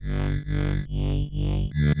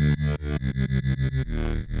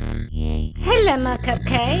Lemma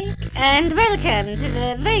Cupcake, and welcome to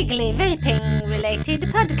the vaguely vaping-related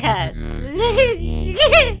podcast.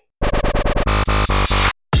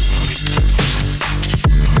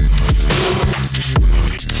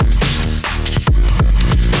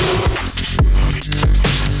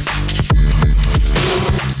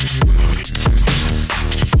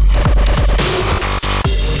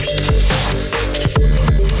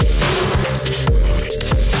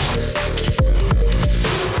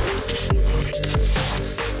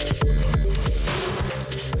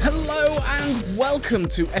 Welcome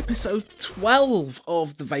to episode 12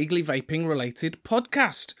 of the Vaguely Vaping Related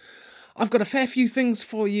podcast. I've got a fair few things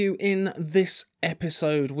for you in this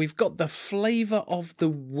episode. We've got the flavour of the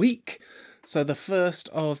week. So the first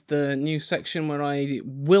of the new section where I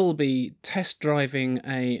will be test driving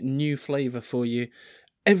a new flavour for you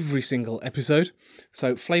every single episode.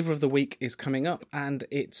 So flavour of the week is coming up, and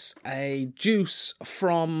it's a juice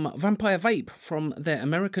from Vampire Vape from their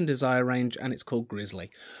American Desire range, and it's called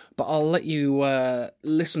Grizzly. But I'll let you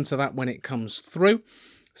listen to that when it comes through.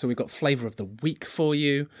 So we've got flavour of the week for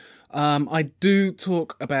you. I do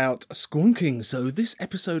talk about squonking, so this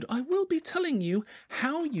episode I will be telling you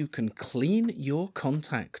how you can clean your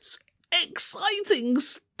contacts. Exciting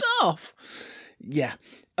stuff! Yeah.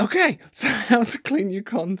 Okay, so how to clean your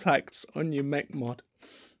contacts on your mech mod.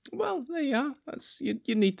 Well, there you are.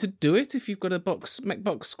 You need to do it if you've got a mech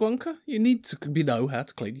box squonker. You need to know how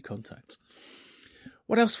to clean your contacts.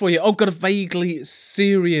 What else for you? I've got a vaguely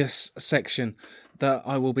serious section that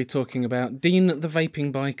I will be talking about. Dean the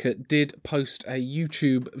Vaping Biker did post a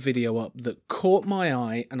YouTube video up that caught my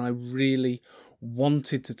eye, and I really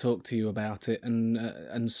wanted to talk to you about it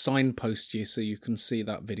and signpost you so you can see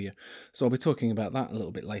that video. So I'll be talking about that a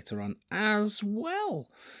little bit later on as well.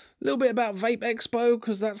 A little bit about Vape Expo,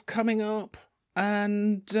 because that's coming up.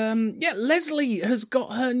 And Leslie has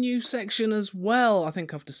got her new section as well. I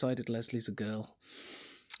think I've decided Leslie's a girl.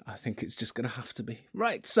 I think it's just going to have to be.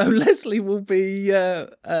 Right, so Leslie will be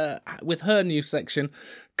with her new section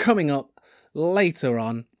coming up later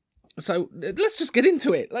on. So let's just get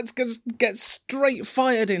into it. Let's get straight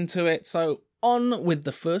fired into it. So on with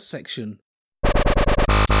the first section.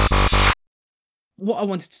 What I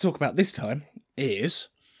wanted to talk about this time is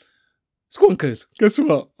squonkers. Guess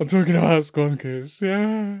what? I'm talking about squonkers.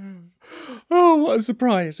 Yeah. Oh, what a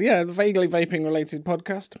surprise. Yeah, the vaguely vaping related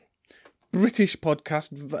podcast. British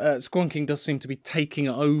podcast. Squonking does seem to be taking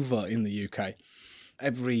over in the UK.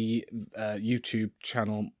 Every YouTube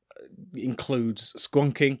channel includes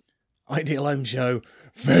squonking. Ideal Home Show,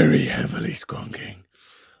 very heavily squonking.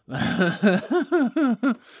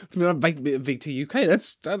 To be honest, VTUK,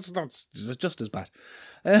 that's just as bad.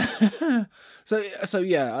 So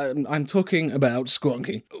yeah, I'm talking about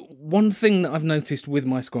squonking. One thing that I've noticed with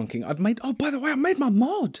my squonking, by the way, I made my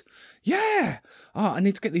mod. Yeah. I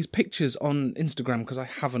need to get these pictures on Instagram because I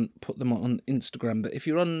haven't put them on Instagram. But if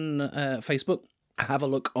you're on Facebook, have a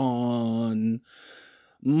look on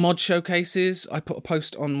Mod Showcases. I put a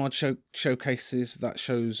post on Mod Showcases that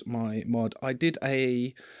shows my mod. I did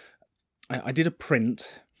a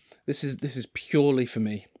print. This is purely for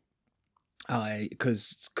me.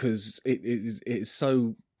 Because it is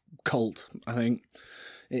so cult. I think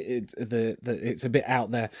it's a bit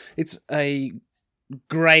out there. It's a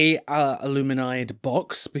grey aluminide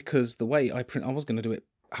box, because the way I print, I was going to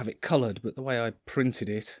have it coloured, but the way I printed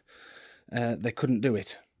it, they couldn't do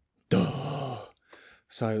it. Duh.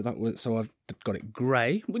 So I've got it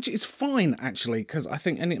grey, which is fine actually, because I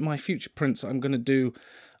think any of my future prints I'm going to do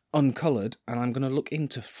uncoloured, and I'm going to look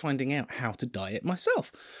into finding out how to dye it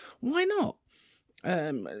myself. Why not?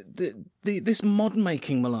 This mod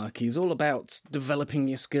making malarkey is all about developing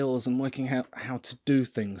your skills and working out how to do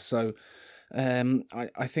things. So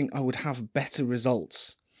I think I would have better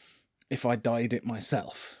results if I dyed it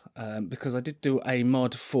myself, because I did do a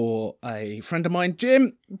mod for a friend of mine,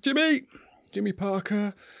 Jimmy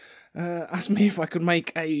Parker, asked me if I could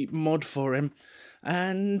make a mod for him,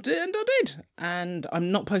 and I did. And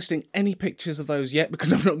I'm not posting any pictures of those yet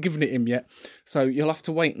because I've not given it him yet. So you'll have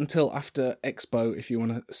to wait until after Expo if you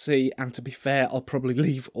want to see. And to be fair, I'll probably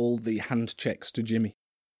leave all the hand checks to Jimmy.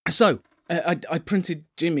 So I printed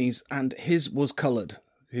Jimmy's, and his was coloured.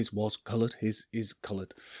 His is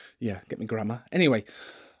coloured. Yeah, get me grammar. Anyway,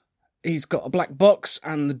 he's got a black box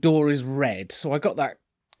and the door is red. So I got that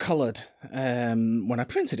coloured when I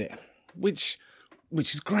printed it, which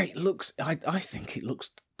is great. I think it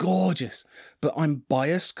looks gorgeous, but I'm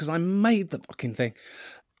biased because I made the fucking thing.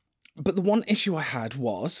 But the one issue I had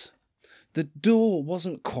was the door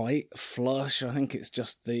wasn't quite flush. I think it's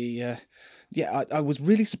just the I was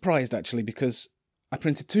really surprised actually, because I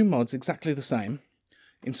printed two mods exactly the same.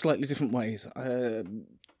 in slightly different ways. I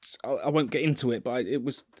won't get into it, but it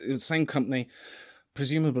was the same company,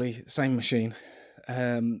 presumably same machine,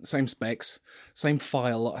 same specs, same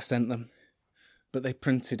file that I sent them, but they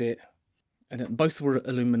printed it, and both were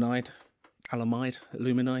aluminide,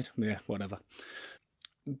 yeah, whatever.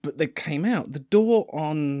 But they came out. The door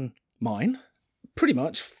on mine pretty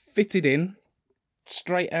much fitted in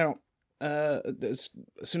straight out as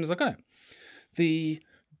soon as I got it. The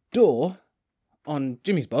door on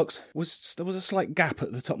Jimmy's box there was a slight gap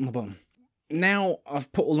at the top and the bottom. Now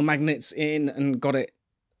I've put all the magnets in and got it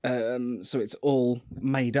so it's all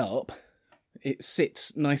made up. It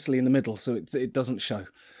sits nicely in the middle, so it doesn't show.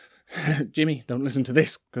 Jimmy, don't listen to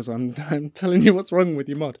this, because I'm telling you what's wrong with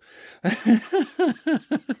your mod.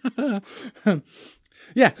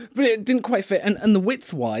 Yeah, but it didn't quite fit, and the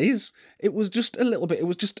width-wise, it was just a little bit, it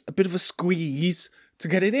was just a bit of a squeeze to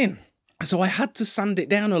get it in. So I had to sand it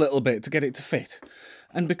down a little bit to get it to fit.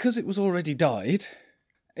 And because it was already dyed,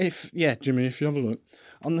 Jimmy, if you have a look,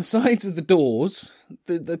 on the sides of the doors,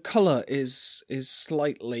 the colour is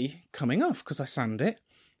slightly coming off, because I sand it.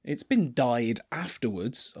 It's been dyed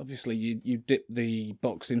afterwards. Obviously, you dip the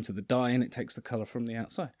box into the dye and it takes the colour from the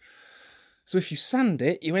outside. So if you sand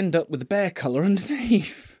it, you end up with the bare colour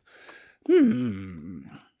underneath.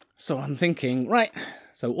 So I'm thinking, right,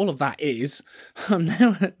 so all of that is,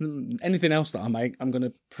 now anything else that I make, I'm going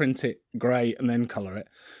to print it grey and then colour it,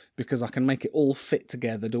 because I can make it all fit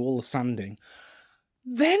together, do all the sanding,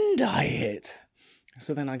 then dye it.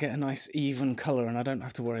 So then I get a nice even colour and I don't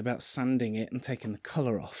have to worry about sanding it and taking the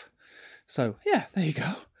colour off. So, yeah, there you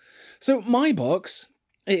go. So my box,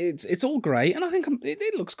 it's all grey, and I think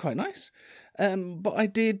it looks quite nice. But I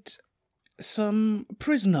did some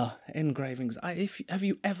prisoner engravings. Have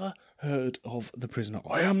you ever heard of the prisoner?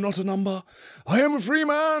 I am not a number. I am a free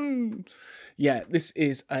man. Yeah, this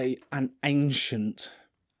is an ancient,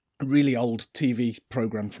 really old TV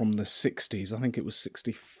programme from the 60s. I think it was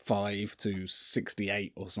 65 to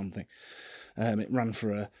 68 or something. It ran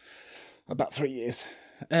for about 3 years.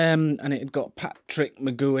 And it had got Patrick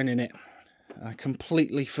McGowan in it. I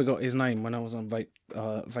completely forgot his name when I was on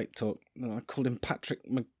Vape Talk. I called him Patrick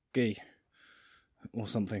McGee or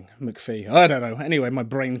something. McPhee. I don't know. Anyway, my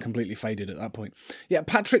brain completely faded at that point. Yeah,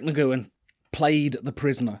 Patrick McGowan played the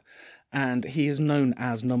prisoner, and he is known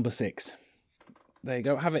as Number 6. There you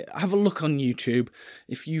go. Have a look on YouTube.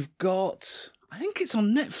 If you've got, I think it's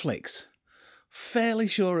on Netflix. Fairly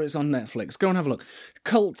sure it's on Netflix. Go and have a look.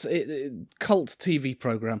 Cult TV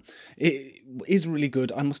program. It is really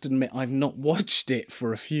good. I must admit, I've not watched it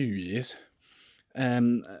for a few years.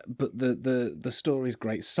 But the story's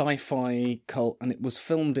great. Sci-fi cult, and it was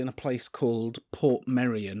filmed in a place called Port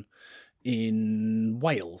Merion in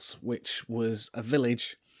Wales, which was a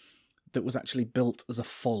village that was actually built as a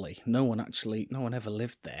folly. No one ever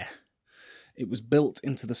lived there. It was built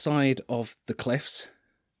into the side of the cliffs,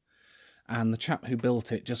 and the chap who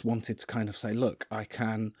built it just wanted to kind of say, look, I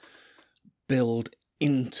can build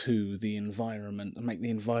into the environment and make the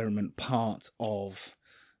environment part of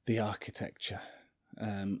the architecture.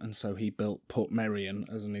 And so he built Port Merion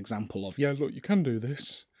as an example of, yeah, look, you can do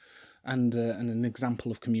this. And an example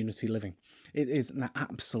of community living. It is an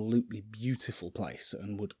absolutely beautiful place,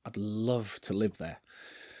 and I'd love to live there.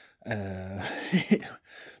 The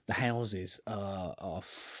houses are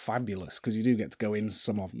fabulous, because you do get to go in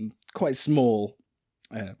some of them, quite small,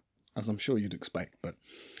 as I'm sure you'd expect. But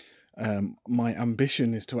my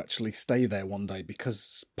ambition is to actually stay there one day,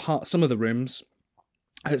 because some of the rooms,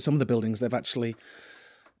 some of the buildings, they've actually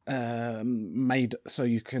made so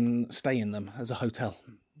you can stay in them as a hotel.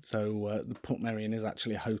 So the Port Merion is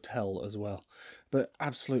actually a hotel as well, but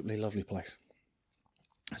absolutely lovely place.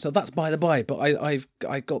 So that's by the by. But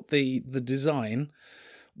I got the design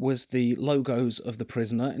was the logos of the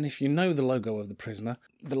prisoner, and if you know the logo of the prisoner,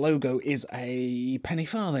 the logo is a penny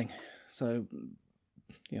farthing. So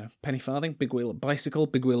penny farthing, big wheel at bicycle,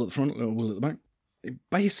 big wheel at the front, little wheel at the back.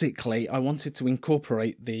 Basically, I wanted to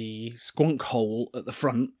incorporate the squonk hole at the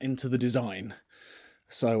front into the design.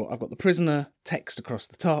 So I've got the prisoner text across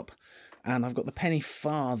the top, and I've got the penny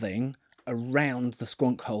farthing around the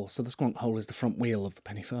squonk hole. So the squonk hole is the front wheel of the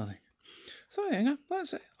penny farthing. So there you go,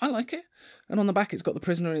 that's it. I like it. And on the back it's got the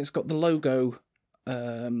prisoner, and it's got the logo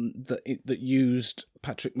that used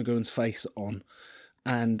Patrick McGowan's face on.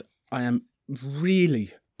 And I am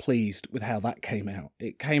really pleased with how that came out.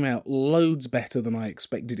 It came out loads better than I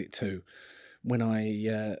expected it to. When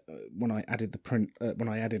I added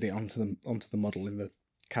it onto the model in the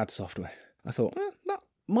CAD software, I thought that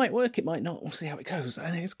might work, it might not. We'll see how it goes,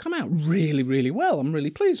 and it's come out really, really well. I'm really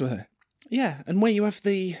pleased with it. Yeah, and where you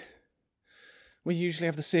usually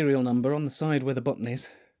have the serial number on the side where the button is,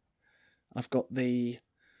 I've got the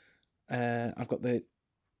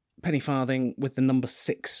penny farthing with the number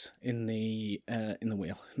 6 in the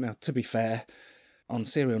wheel. Now, to be fair, on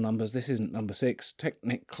serial numbers, this isn't number 6.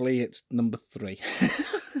 Technically, it's number 3.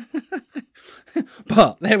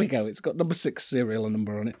 But there we go. It's got number 6 serial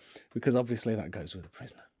number on it, because obviously that goes with a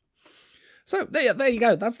prisoner. So there you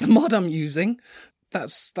go. That's the mod I'm using.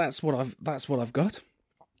 That's what I've got.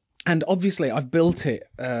 And obviously, I've built it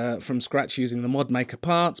from scratch using the mod maker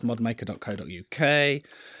parts, modmaker.co.uk,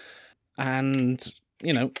 and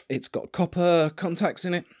it's got copper contacts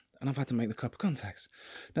in it, and I've had to make the copper contacts.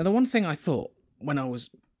 Now, the one thing I thought when I was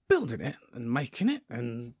building it and making it,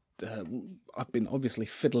 and I've been obviously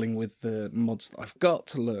fiddling with the mods that I've got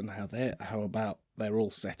to learn how they're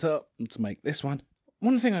all set up and to make this one.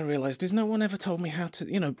 One thing I realised is no one ever told me how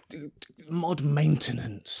to, do mod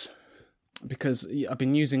maintenance, because I've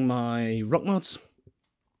been using my Rock Mods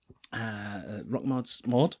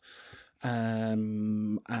mod,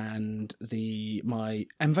 and my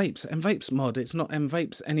M-Vapes mod. It's not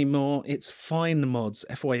M-Vapes anymore, it's Fine Mods,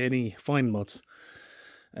 F-Y-N-E, Fine Mods.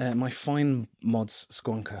 My Fine Mods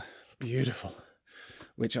Squonker, beautiful,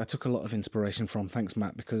 which I took a lot of inspiration from, thanks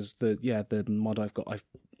Matt, because the mod I've got, I've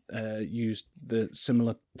used the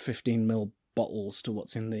similar 15ml bottles to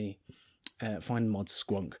what's in the Fine Mods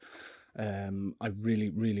Squonk. I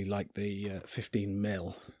really like the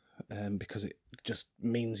 15ml, because it just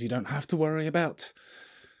means you don't have to worry about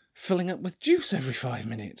filling up with juice every 5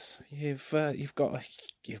 minutes. You've got a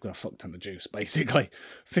fuck ton of juice, basically.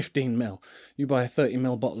 15ml. You buy a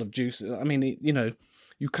 30ml bottle of juice. I mean, you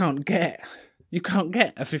can't get a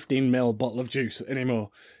 15ml bottle of juice anymore.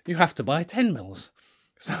 You have to buy 10mls.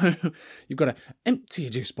 So you've got to empty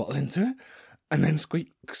your juice bottle into it, and then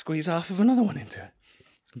squeeze half of another one into it.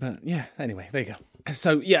 But yeah, anyway, there you go.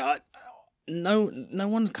 So yeah, no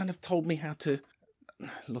one kind of told me how to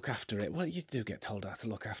look after it. Well, you do get told how to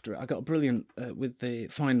look after it. I got a brilliant with the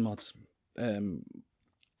Fine Mods.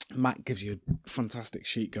 Matt gives you a fantastic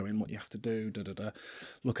sheet going what you have to do,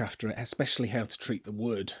 look after it, especially how to treat the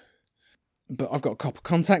wood. But I've got a copper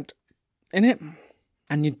contact in it,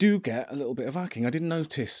 and you do get a little bit of arcing. I did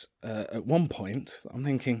notice at one point, I'm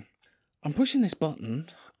thinking, I'm pushing this button,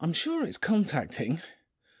 I'm sure it's contacting,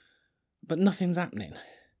 but nothing's happening.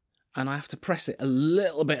 And I have to press it a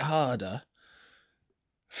little bit harder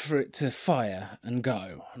for it to fire and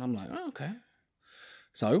go. And I'm like, oh, okay.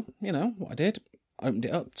 So, what I did, opened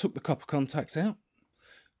it up, took the copper contacts out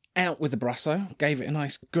with the Brasso, gave it a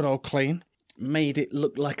nice good old clean, made it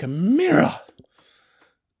look like a mirror,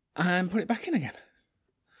 and put it back in again.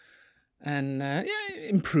 And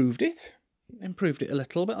improved it a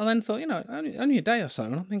little bit. I then thought, only a day or so,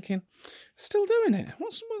 and I'm thinking, still doing it.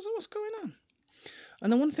 What's going on?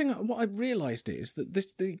 And the one thing what I realised is that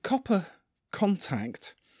the copper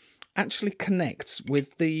contact actually connects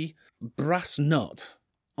with the brass nut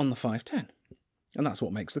on the 510, and that's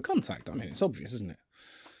what makes the contact. I mean, it's obvious, isn't it?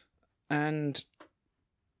 And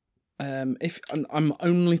if I'm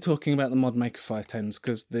only talking about the Mod Maker 510s,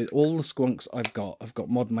 because all the squonks I've got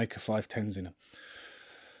Mod Maker 510s in them.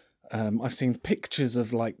 I've seen pictures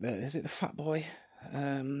of is it the Fat Boy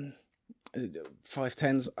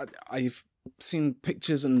 510s? I've seen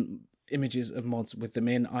pictures and images of mods with them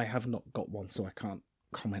in. I have not got one, so I can't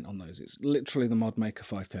comment on those. It's literally the Mod Maker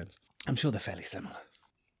 510s. I'm sure they're fairly similar.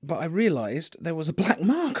 But I realised there was a black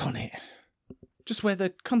mark on it, just where the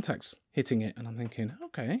contact's hitting it, and I'm thinking,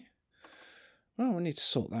 okay, well, I need to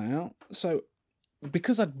sort that out. So,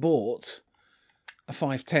 because I'd bought a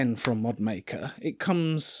 510 from Mod Maker, it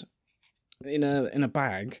comes in a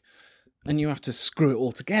bag, and you have to screw it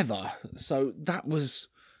all together. So that was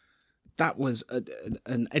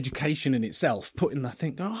an education in itself. Putting that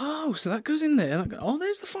thing, oh, so that goes in there. Oh,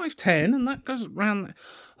 there's the 510, and that goes around.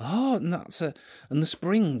 Oh, and and the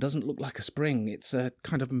spring doesn't look like a spring. It's a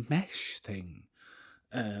kind of mesh thing.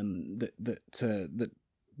 That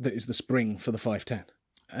is the spring for the 510.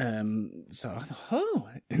 So I thought, oh,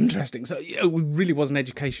 interesting. So it really was an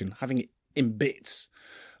education having it in bits.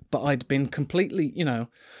 But I'd been completely,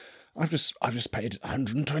 I've just paid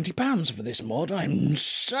 £120 for this mod. I'm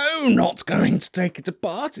so not going to take it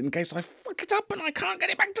apart in case I fuck it up and I can't get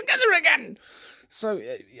it back together again. So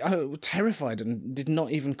I was terrified and did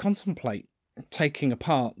not even contemplate taking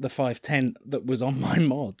apart the 510 that was on my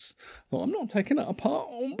mods. I thought, I'm not taking it apart,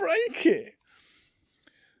 I'll break it.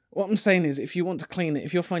 What I'm saying is, if you want to clean it,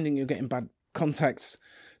 if you're finding you're getting bad contacts,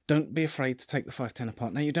 don't be afraid to take the 510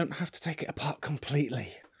 apart. Now, you don't have to take it apart completely.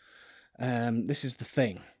 This is the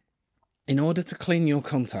thing. In order to clean your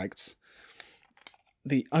contacts,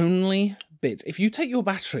 the only bit, if you take your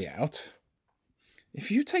battery out,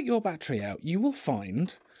 you will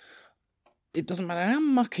find it doesn't matter how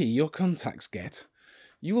mucky your contacts get,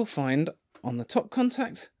 you will find on the top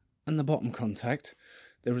contact and the bottom contact,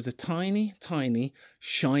 there is a tiny, tiny,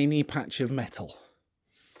 shiny patch of metal.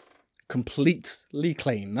 Completely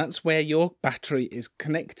clean. That's where your battery is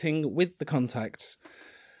connecting with the contacts.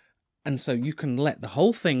 And so you can let the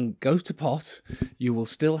whole thing go to pot. You will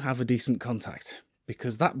still have a decent contact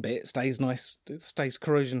because that bit stays nice. It stays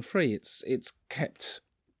corrosion free. It's kept.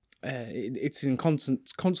 It's in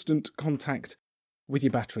constant contact with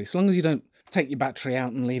your battery. As long as you don't take your battery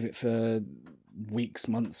out and leave it for weeks,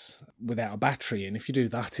 months without a battery in. If you do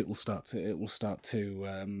that, it will start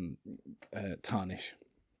to tarnish.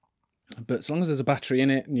 But as long as there's a battery in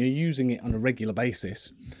it and you're using it on a regular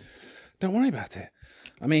basis, don't worry about it.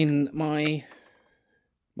 I mean, my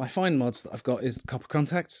fine mods that I've got is copper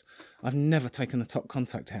contacts. I've never taken the top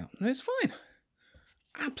contact out. It's fine.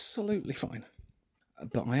 Absolutely fine.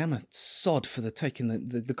 But I am a sod for taking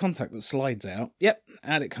the contact that slides out. Yep,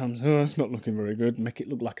 out it comes. Oh, it's not looking very good. Make it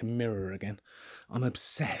look like a mirror again. I'm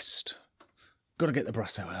obsessed. Got to get the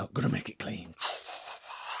brasso out. Got to make it clean.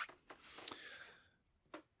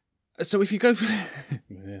 So if you go for...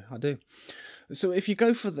 yeah, I do. So if you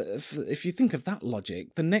go for if you think of that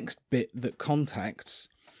logic, the next bit that contacts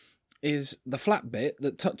is the flat bit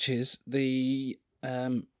that touches the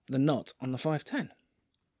nut on the 510.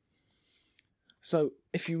 So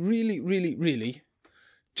if you really, really, really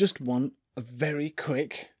just want a very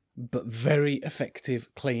quick but very effective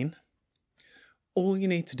clean, all you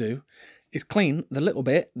need to do is clean the little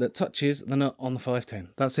bit that touches the nut on the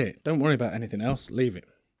 510. That's it. Don't worry about anything else. Leave it.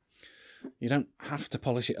 You don't have to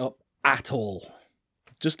polish it up at all.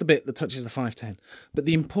 Just the bit that touches the 510. But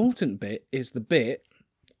the important bit is the bit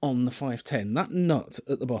on the 510, that nut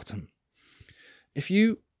at the bottom. If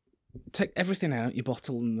you take everything out, your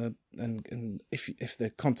bottle and if the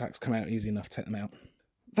contacts come out easy enough, take them out.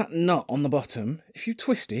 That nut on the bottom, if you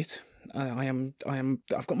twist it, I've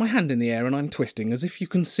got my hand in the air and I'm twisting as if you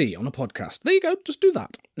can see on a podcast. There you go, just do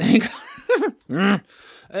that. There you go.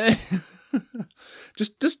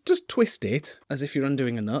 Just twist it as if you're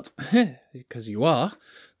undoing a nut, because you are.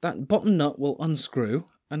 That bottom nut will unscrew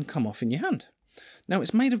and come off in your hand. Now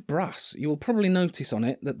it's made of brass. You will probably notice on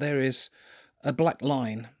it that there is a black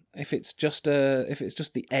line. If it's just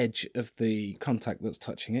the edge of the contact that's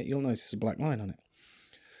touching it, you'll notice a black line on it.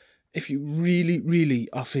 If you really, really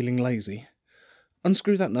are feeling lazy,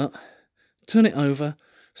 unscrew that nut, turn it over,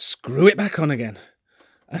 screw it back on again.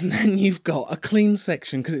 And then you've got a clean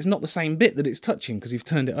section, because it's not the same bit that it's touching, because you've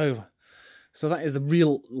turned it over. So that is the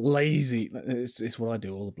real lazy... It's what I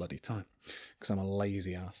do all the bloody time, because I'm a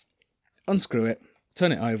lazy ass. Unscrew it,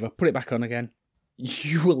 turn it over, put it back on again.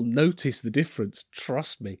 You will notice the difference,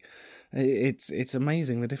 trust me. It's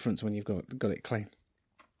amazing the difference when you've got it clean.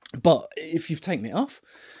 But if you've taken it off,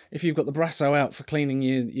 if you've got the brasso out for cleaning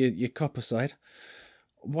your copper side,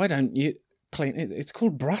 why don't you... clean it? It's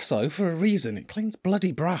called brasso for a reason. It cleans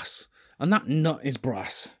bloody brass, and that nut is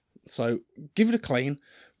brass. So give it a clean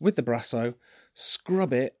with the brasso,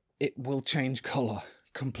 scrub it. It will change colour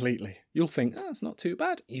completely. You'll think, oh, it's not too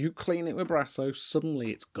bad. You clean it with brasso,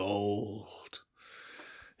 suddenly it's gold.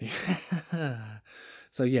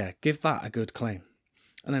 So yeah, give that a good clean,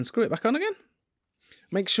 and then screw it back on again.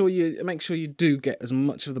 Make sure you do get as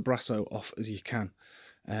much of the brasso off as you can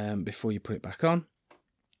before you put it back on.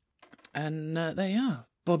 And there you are.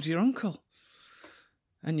 Bob's your uncle.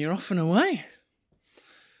 And you're off and away.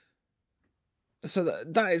 So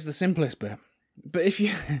that is the simplest bit. But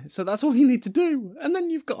so that's all you need to do. And then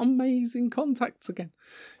you've got amazing contacts again.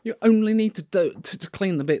 You only need to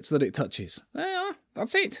clean the bits that it touches. There you are.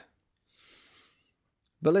 That's it.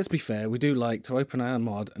 But let's be fair, we do like to open our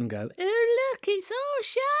mod and go, oh look, it's all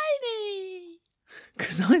shiny.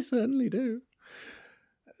 Because I certainly do.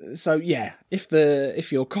 So yeah,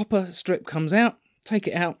 if your copper strip comes out, take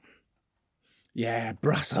it out. Yeah,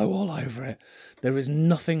 brasso all over it. There is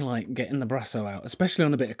nothing like getting the brasso out, especially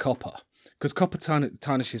on a bit of copper, because copper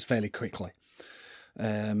tarnishes fairly quickly.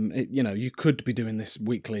 You could be doing this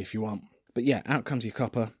weekly if you want. But yeah, out comes your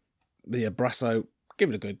copper, the brasso, give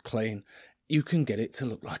it a good clean. You can get it to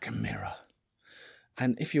look like a mirror.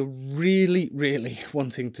 And if you're really, really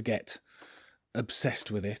wanting to get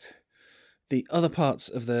obsessed with it, the other parts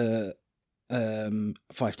of the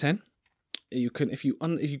 510, you can, if you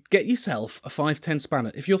get yourself a 510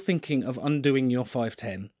 spanner, if you're thinking of undoing your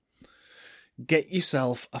 510, get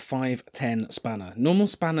yourself a 510 spanner. Normal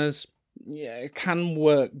spanners, yeah, can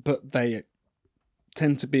work, but they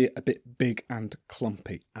tend to be a bit big and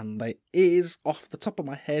clumpy. And they is, off the top of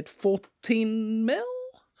my head, 14 mil,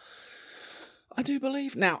 I do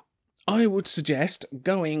believe. Now, I would suggest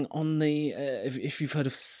going on the, if you've heard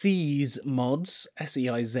of Seize Mods,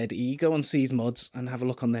 Seize, go on Seize Mods and have a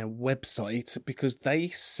look on their website, because they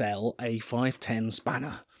sell a 510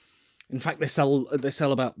 spanner. In fact, they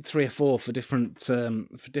sell about 3 or 4 for different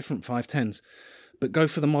 510s. But go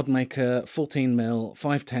for the Modmaker 14mm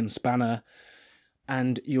 510 spanner,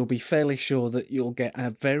 and you'll be fairly sure that you'll get a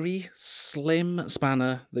very slim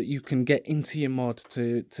spanner that you can get into your mod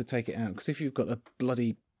to take it out. Because if you've got a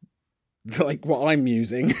bloody, like what I'm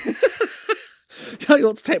using, I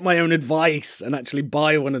ought to take my own advice and actually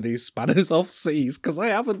buy one of these spanners off Seize, because I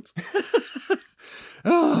haven't.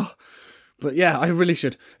 Oh, but yeah, I really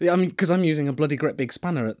should. I mean, because I'm using a bloody great big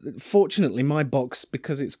spanner. Fortunately, my box,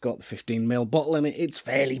 because it's got the 15mm bottle in it, it's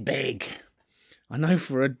fairly big. I know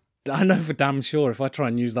for damn sure if I try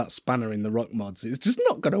and use that spanner in the rock mods, it's just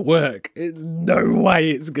not going to work. It's no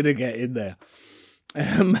way it's going to get in there.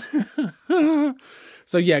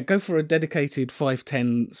 So yeah, go for a dedicated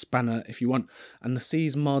 510 spanner if you want. And the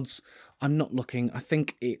Seize mods, I'm not looking. I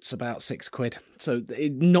think it's about £6. So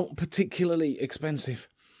not particularly expensive.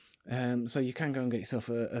 So you can go and get yourself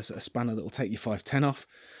a spanner that will take your 510 off.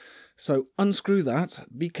 So unscrew that,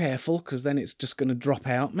 be careful, because then it's just going to drop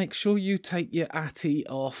out. Make sure you take your Atty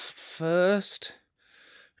off first,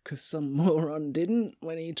 because some moron didn't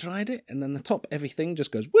when he tried it, and then the top everything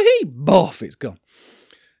just goes, whee, boff, it's gone.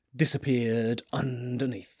 Disappeared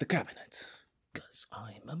underneath the cabinet, because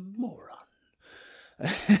I'm a moron.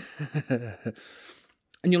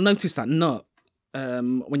 And you'll notice that nut,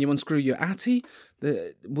 when you unscrew your Atty,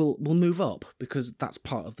 will move up, because that's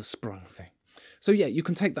part of the sprung thing. So yeah, you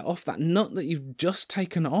can take that off. That nut that you've just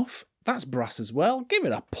taken off, that's brass as well. Give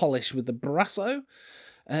it a polish with the brasso.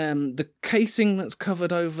 The casing that's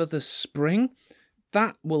covered over the spring,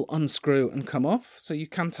 that will unscrew and come off. So you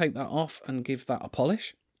can take that off and give that a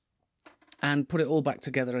polish and put it all back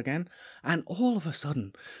together again. And all of a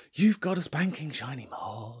sudden, you've got a spanking shiny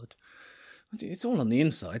mod. It's all on the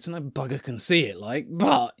inside, so no bugger can see it,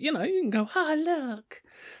 but, you can go, oh, look,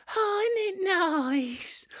 oh, isn't it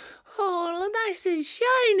nice? Oh, nice and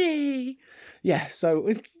shiny. Yeah,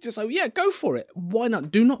 so go for it. Why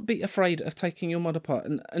not? Do not be afraid of taking your mod apart.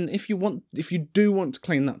 And if you do want to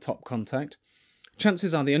clean that top contact,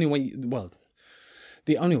 chances are the only way you're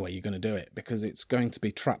going to do it, because it's going to be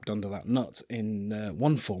trapped under that nut in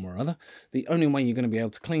one form or other. The only way you're going to be able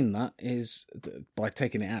to clean that is by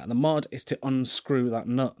taking it out of the mod, is to unscrew that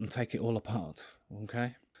nut and take it all apart.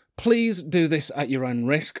 Okay? Please do this at your own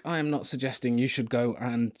risk. I am not suggesting you should go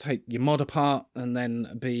and take your mod apart and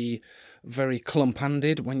then be very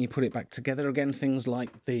clump-handed when you put it back together again. Things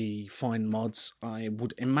like the fine mods, I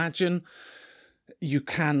would imagine, you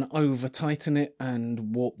can over-tighten it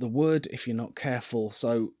and warp the wood if you're not careful.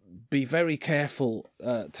 So be very careful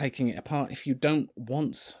taking it apart. If you don't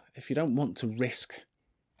want to risk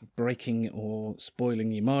breaking or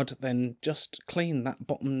spoiling your mod, then just clean that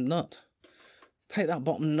bottom nut. Take that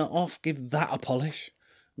bottom nut off, give that a polish,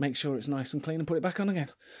 make sure it's nice and clean, and put it back on again.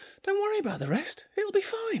 Don't worry about the rest. It'll be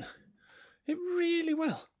fine. It really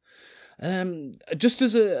will. Just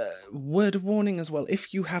as a word of warning as well,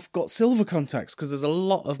 if you have got silver contacts, because there's a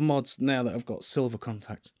lot of mods now that have got silver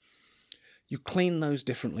contacts, you clean those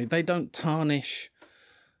differently. They don't tarnish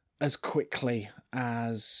as quickly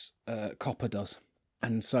as copper does.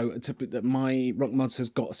 And so my Rock Mods has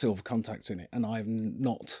got silver contacts in it, and I've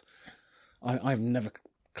never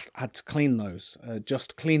had to clean those.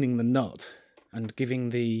 Just cleaning the nut and giving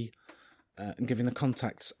the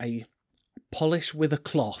contacts a polish with a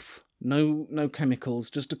cloth. No chemicals,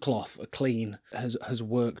 just a cloth, a clean, has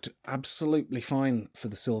worked absolutely fine for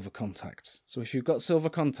the silver contacts. So if you've got silver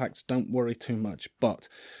contacts, don't worry too much, but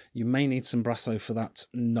you may need some brasso for that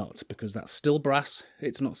nut, because that's still brass.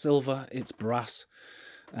 It's not silver, it's brass,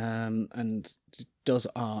 and it does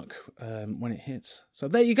arc when it hits. So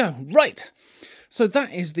there you go. Right, so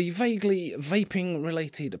that is the vaguely vaping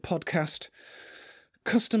related podcast.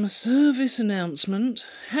 Customer service announcement: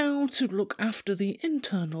 how to look after the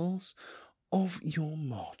internals of your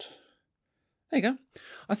mod. There you go.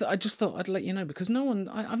 I just thought I'd let you know, because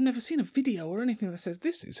I've never seen a video or anything that says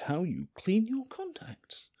this is how you clean your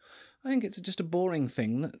contacts. I think it's just a boring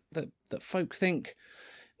thing that folk think,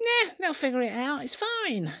 nah, they'll figure it out, it's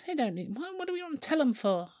fine. They don't need, what do we want to tell them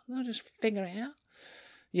for? They'll just figure it out.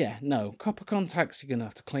 Yeah, no, copper contacts you're going to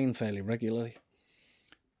have to clean fairly regularly.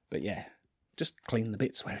 But yeah, just clean the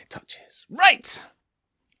bits where it touches. Right!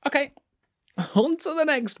 Okay, on to the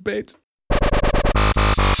next bit.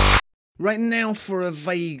 Right now for a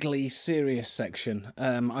vaguely serious section.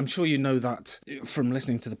 I'm sure you know that from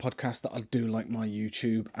listening to the podcast that I do like my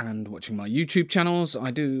YouTube and watching my YouTube channels.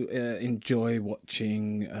 I do enjoy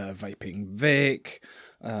watching Vaping VTUK.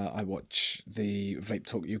 I watch the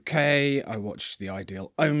VTUK UK. I watch the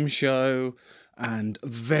Ideal Ohm Show and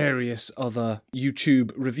various other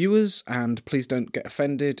YouTube reviewers. And please don't get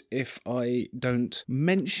offended if I don't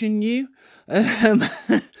mention you.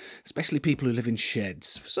 Especially people who live in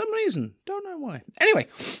sheds for some reason. Don't know why. Anyway,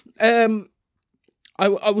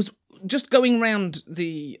 I was just going around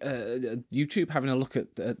the YouTube having a look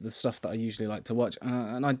at the stuff that I usually like to watch,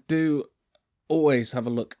 and I do always have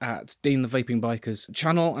a look at Dean the Vaping Biker's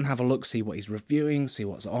channel and have a look, see what he's reviewing, see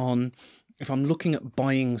what's on. If I'm looking at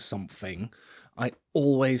buying something, I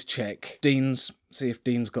always check Dean's, see if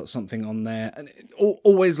Dean's got something on there, and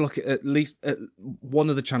always look at least one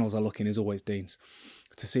of the channels I look in is always Dean's,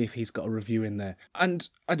 to see if he's got a review in there. And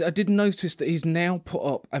I did notice that he's now put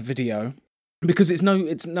up a video, because it's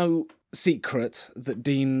no secret that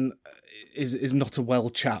Dean is not a well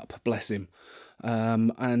chap, bless him,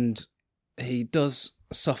 and he does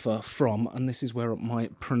suffer from, and this is where my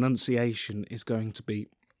pronunciation is going to be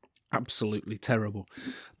absolutely terrible,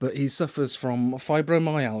 but he suffers from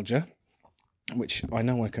fibromyalgia, which I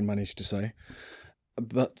know I can manage to say,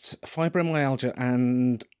 but fibromyalgia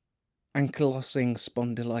and ankylosing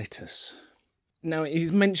spondylitis. Now,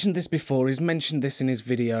 he's mentioned this before, he's mentioned this in his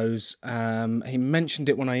videos, he mentioned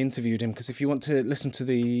it when I interviewed him, because if you want to listen to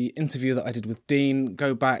the interview that I did with Dean,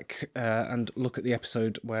 go back and look at the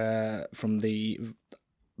episode from the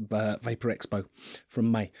Vapor Expo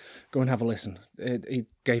from May. Go and have a listen. He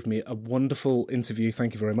gave me a wonderful interview,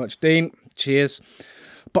 thank you very much, Dean, cheers.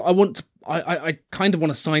 But I kind of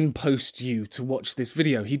want to signpost you to watch this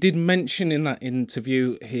video. He did mention in that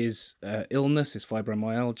interview his illness, his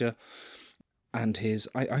fibromyalgia, and his,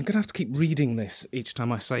 I'm going to have to keep reading this each time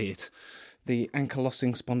I say it, the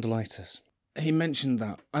ankylosing spondylitis. He mentioned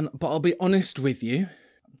that, but I'll be honest with you,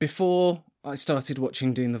 before I started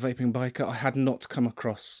watching Dean the Vaping Biker, I had not come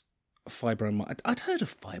across fibromyalgia. I'd heard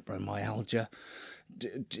of fibromyalgia,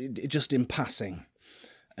 just in passing,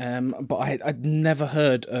 but I'd never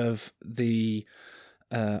heard of the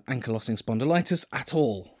ankylosing spondylitis at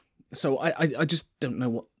all. So I just don't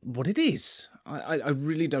know what it is. I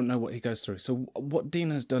really don't know what he goes through. So what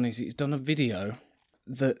Dean has done is he's done a video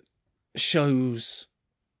that shows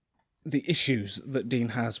the issues that Dean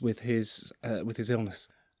has with his illness.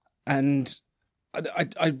 And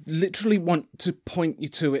I literally want to point you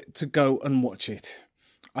to it to go and watch it.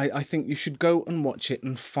 I think you should go and watch it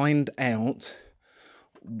and find out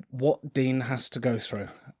what Dean has to go through.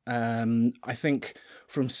 I think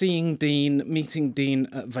from seeing Dean, meeting Dean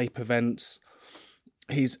at vape events,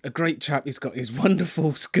 he's a great chap. He's got his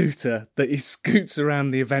wonderful scooter that he scoots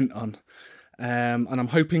around the event on. And I'm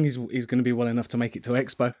hoping he's going to be well enough to make it to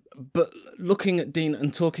Expo. But looking at Dean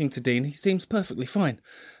and talking to Dean, he seems perfectly fine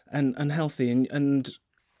and healthy. And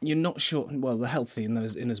you're not sure, well, they're healthy in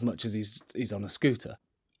as much as he's on a scooter.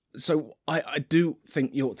 So I do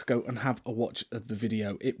think you ought to go and have a watch of the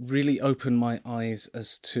video. It really opened my eyes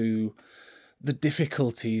as to the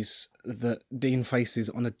difficulties that Dean faces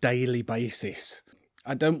on a daily basis.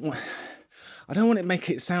 I don't want to make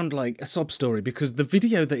it sound like a sob story, because the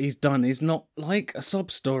video that he's done is not like a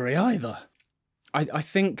sob story either. I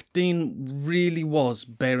think Dean really was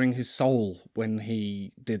bearing his soul when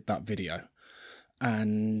he did that video.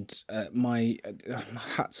 And my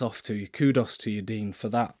hats off to you, kudos to you, Dean, for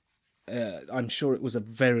that. I'm sure it was a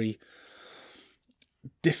very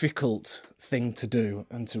difficult thing to do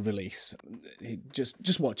and to release.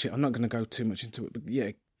 Just watch it. I'm not going to go too much into it, but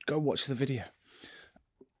yeah, go watch the video.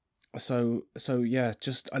 So yeah,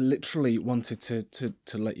 I literally wanted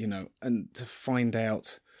to let you know and to find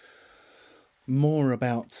out more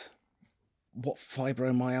about what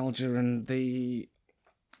fibromyalgia and the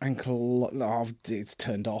ankle, it's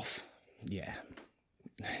turned off. Yeah.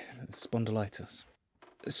 Spondylitis.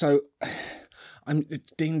 So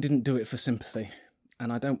Dean didn't do it for sympathy,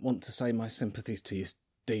 and I don't want to say my sympathies to you,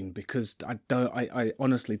 Dean, because I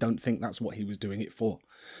honestly don't think that's what he was doing it for.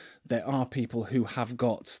 There are people who have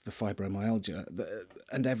got the fibromyalgia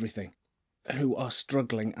and everything who are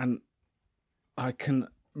struggling, and I can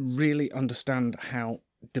really understand how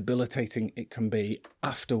debilitating it can be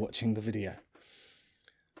after watching the video.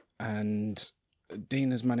 And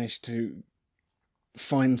Dean has managed to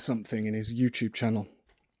find something in his YouTube channel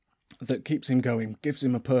that keeps him going, gives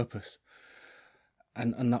him a purpose,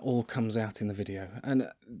 and that all comes out in the video. And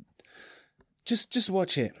just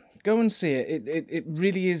watch it. Go and see it. It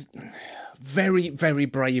really is very, very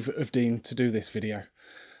brave of Dean to do this video.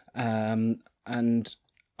 And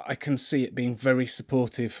I can see it being very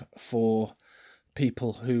supportive for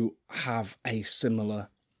people who have a similar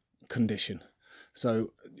condition.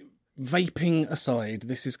 So, vaping aside,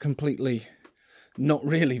 this is completely not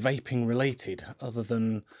really vaping related, other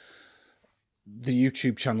than the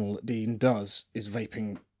YouTube channel that Dean does is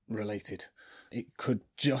vaping related. It could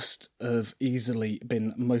just have easily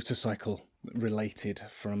been motorcycle related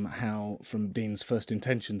from Dean's first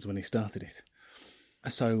intentions when he started it.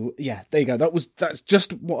 So yeah, there you go. That's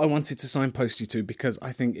just what I wanted to signpost you to, because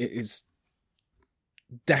I think it is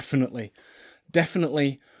definitely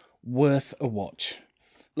worth a watch.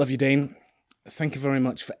 Love you, Dean. Thank you very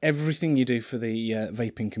much for everything you do for the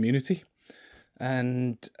vaping community,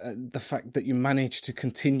 and the fact that you manage to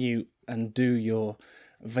continue and do your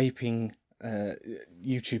vaping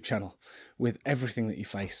YouTube channel with everything that you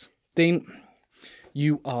face. Dean,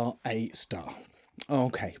 you are a star.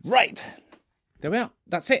 Okay, right. There we are.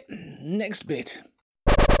 That's it. Next bit.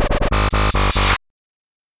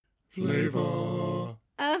 Flavour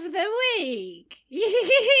of the week.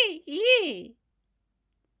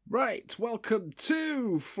 Right, welcome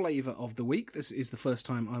to Flavour of the Week. This is the first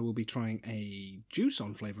time I will be trying a juice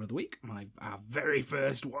on Flavour of the Week. Our very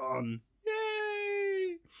first one.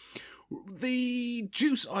 Yay! The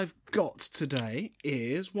juice I've got today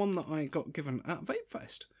is one that I got given at Vape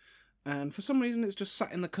Fest. And for some reason it's just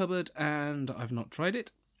sat in the cupboard and I've not tried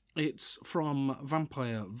it. It's from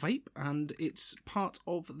Vampire Vape and it's part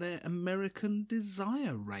of their American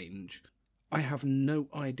Desire range. I have no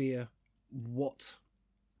idea what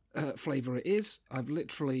flavour it is. I've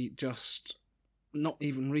literally just not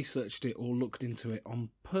even researched it or looked into it on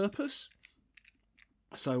purpose.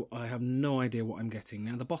 So I have no idea what I'm getting.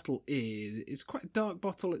 Now the bottle is quite a dark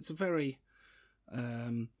bottle. It's a very...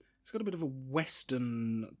 it's got a bit of a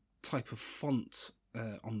Western type of font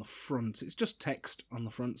on the front. It's just text on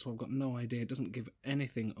the front, so I've got no idea. It doesn't give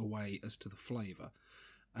anything away as to the flavour.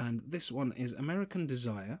 And this one is American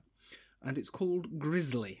Desire, and it's called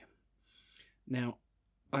Grizzly. Now,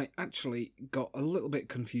 I actually got a little bit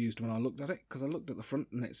confused when I looked at it, because I looked at the front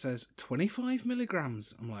and it says 25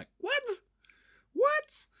 milligrams. I'm like, what?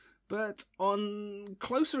 What? But on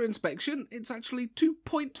closer inspection, it's actually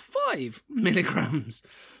 2.5 milligrams.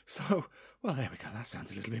 So, well, there we go. That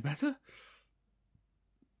sounds a little bit better.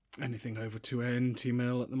 Anything over 20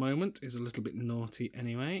 mil at the moment is a little bit naughty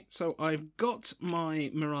anyway. So I've got my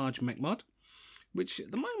Mirage MechMod, which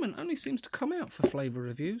at the moment only seems to come out for flavour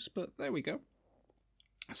reviews, but there we go.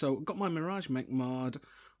 So I've got my Mirage MechMod.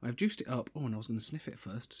 I've juiced it up. Oh, and I was going to sniff it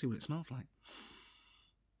first to see what it smells like.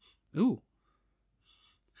 Ooh.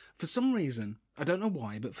 For some reason, I don't know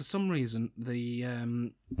why, but for some reason,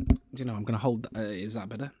 I'm going to hold... is that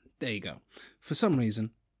better? There you go. For some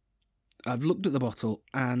reason, I've looked at the bottle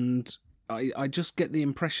and I just get the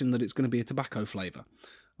impression that it's going to be a tobacco flavour.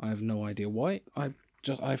 I have no idea why.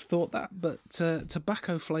 I've thought that, but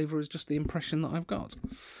tobacco flavour is just the impression that I've got.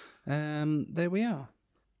 There we are.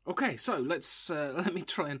 Okay, so let me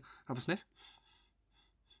try and have a sniff.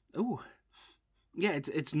 Ooh. Yeah,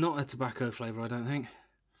 it's not a tobacco flavour, I don't think.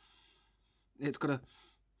 It's got a...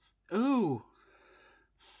 Ooh!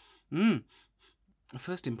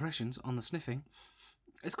 First impressions on the sniffing.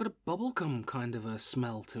 It's got a bubblegum kind of a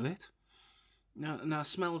smell to it. Now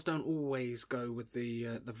smells don't always go with the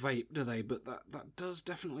vape, do they? But that does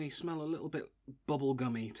definitely smell a little bit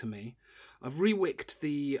bubblegummy to me. I've re-wicked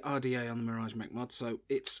the RDA on the Mirage MechMod, so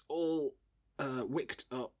it's all wicked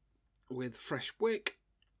up with fresh wick,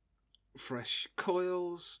 fresh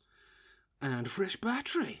coils, and fresh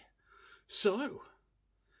battery. So,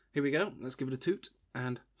 here we go. Let's give it a toot.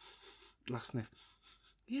 And last sniff.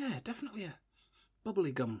 Yeah, definitely a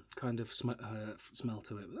bubbly gum kind of smell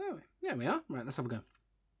to it. But there we are. Right, let's have a go.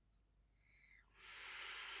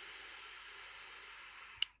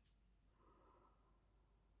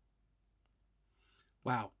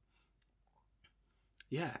 Wow.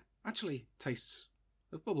 Yeah, actually tastes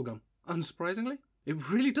of bubblegum. Unsurprisingly, it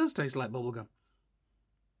really does taste like bubblegum.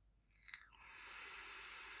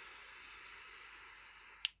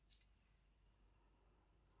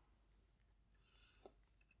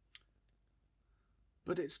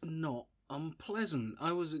 But it's not unpleasant.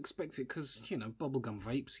 I was expecting, because, bubblegum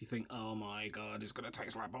vapes, you think, oh my god, it's going to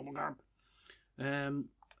taste like bubblegum.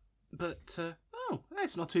 But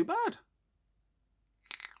it's not too bad.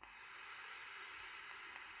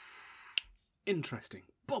 Interesting.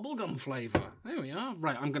 Bubblegum flavour. There we are.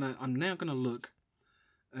 Right, I'm now gonna look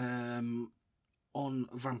on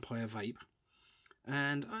Vampire Vape.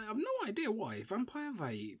 And I have no idea why. Vampire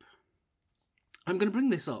Vape. I'm going to bring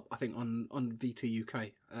this up, I think, on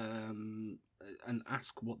VTUK and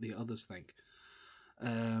ask what the others think.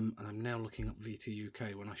 And I'm now looking up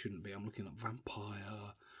VTUK when I shouldn't be. I'm looking up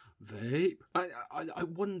Vampire Vape. I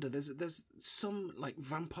wonder, there's some like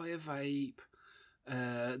Vampire Vape,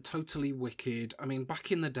 Totally Wicked. I mean,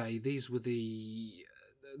 back in the day, these were the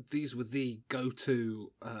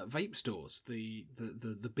go-to vape stores, the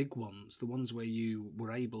big ones, the ones where you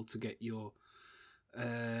were able to get your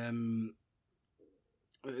to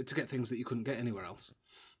get things that you couldn't get anywhere else.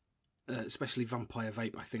 Especially Vampire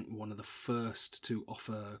Vape, I think, one of the first to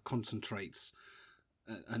offer concentrates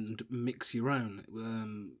and mix your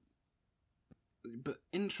own. But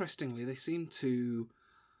interestingly, they seem to.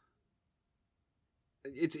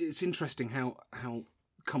 It's interesting how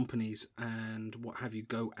companies and what have you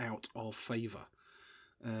go out of favour,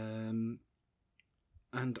 and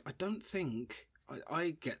I don't think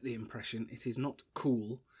I get the impression it is not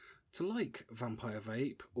cool to like Vampire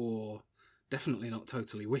Vape, or definitely not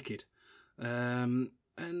Totally Wicked, and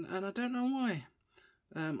I don't know why.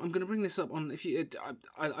 I'm going to bring this up on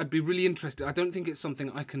I'd be really interested. I don't think it's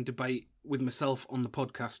something I can debate with myself on the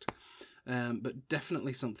podcast, but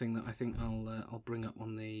definitely something that I think I'll bring up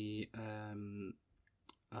on the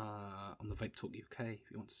VTUK UK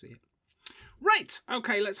if you want to see it. Right,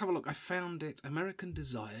 okay, let's have a look. I found it. American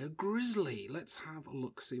Desire Grizzly. Let's have a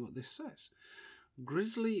look, see what this says.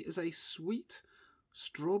 Grizzly is a sweet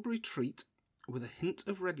strawberry treat with a hint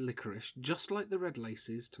of red licorice, just like the red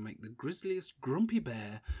laces, to make the grisliest grumpy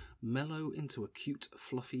bear mellow into a cute,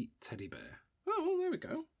 fluffy teddy bear. Oh, well, there we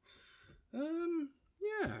go.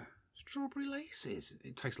 Yeah, strawberry laces.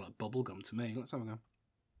 It tastes like bubblegum to me. Let's have a go.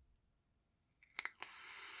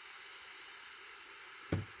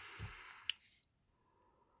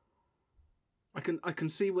 I can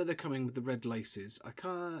see where they're coming with the red laces. I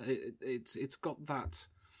can't. It's got that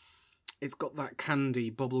candy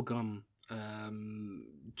bubblegum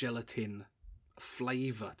gelatin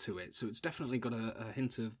flavour to it. So it's definitely got a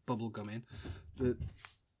hint of bubblegum in. The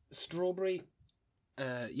strawberry,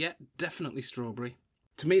 yeah, definitely strawberry.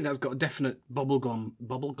 To me, that's got a definite bubblegum.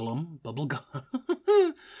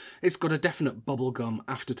 It's got a definite bubblegum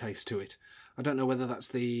aftertaste to it. I don't know whether that's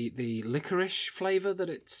the licorice flavour that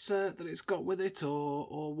it's got with it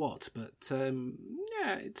or what, but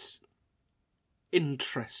yeah, it's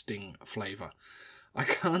interesting flavour. I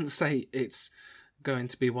can't say it's going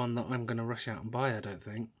to be one that I'm going to rush out and buy, I don't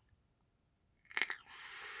think.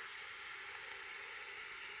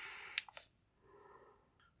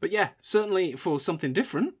 But yeah, certainly for something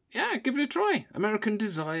different, yeah, give it a try. American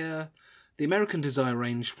Desire, the American Desire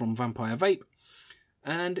range from Vampire Vape,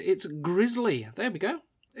 and it's Grizzly. There we go.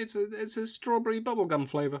 It's a strawberry bubblegum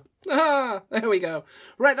flavour. Ah, there we go.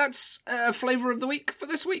 Right, that's flavour of the week for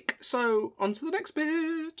this week. So, on to the next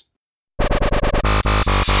bit.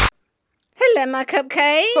 Hello, my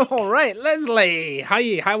cupcake. All right, Leslie.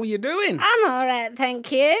 Hi, how are you doing? I'm all right,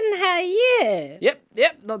 thank you. And how are you?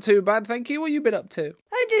 Yep, not too bad, thank you. What have you been up to?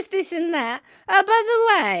 Oh, just this and that. Oh, by the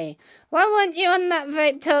way, why weren't you on that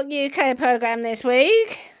VapeTalk UK programme this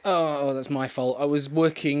week? Oh, that's my fault. I was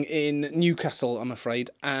working in Newcastle, I'm afraid,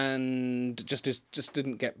 and just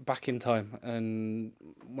didn't get back in time. And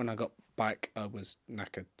when I got back, I was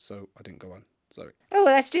knackered, so I didn't go on. Sorry. Oh,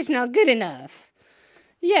 well, that's just not good enough.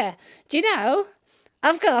 Yeah, do you know,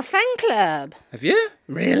 I've got a fan club. Have you?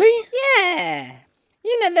 Really? Yeah.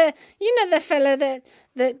 You know the fella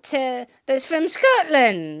that's from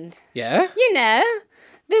Scotland. Yeah? You know,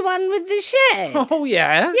 the one with the shed. Oh,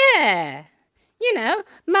 yeah? Yeah. You know,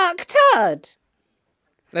 Mark Todd.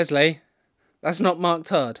 Leslie, that's not Mark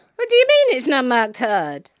Todd. What do you mean it's not Mark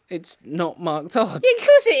Todd? It's not Mark Todd. Yeah, of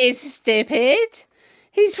course it is, stupid.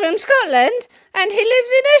 He's from Scotland and he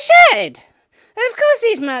lives in a shed. Of course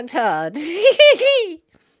he's Mark Todd.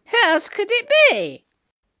 How else could it be?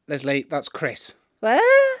 Leslie, that's Chris. What?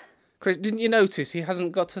 Chris, didn't you notice he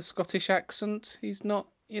hasn't got a Scottish accent? He's not,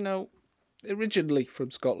 originally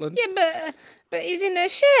from Scotland. Yeah, but he's in a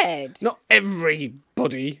shed. Not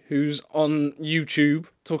everybody who's on YouTube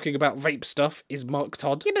talking about vape stuff is Mark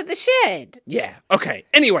Todd. Yeah, but the shed. Yeah, okay.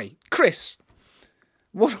 Anyway, Chris,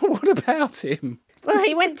 what about him? Well,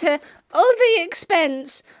 he went to all the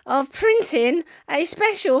expense of printing a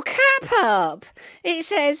special cap up. It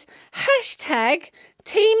says,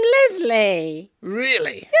 #Team Leslie.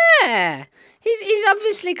 Really? Yeah. He's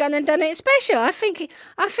obviously gone and done it special. I think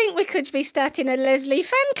we could be starting a Leslie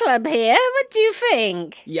fan club here. What do you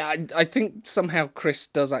think? Yeah, I think somehow Chris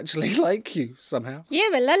does actually like you, somehow. Yeah,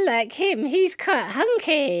 well, unlike him, he's quite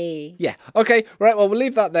hunky. Yeah, okay, right, well, we'll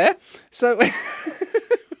leave that there. So...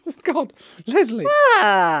 God, Leslie.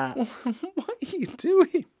 What? What are you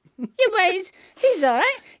doing? Yeah, well, he's all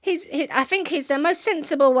right. I think he's the most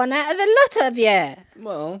sensible one out of the lot of you.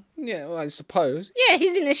 Well, yeah, well, I suppose. Yeah,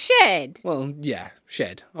 he's in a shed. Well, yeah,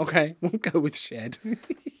 shed. Okay, we'll go with shed.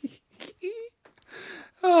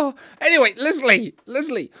 Oh, anyway, Leslie,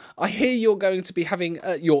 I hear you're going to be having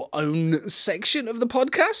your own section of the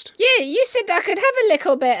podcast. Yeah, you said I could have a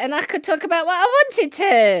little bit and I could talk about what I wanted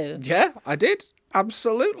to. Yeah, I did.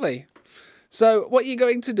 Absolutely. So, what are you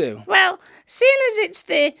going to do? Well, seeing as it's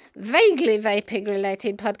the vaguely vaping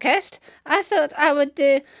related podcast, I thought I would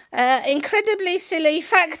do incredibly silly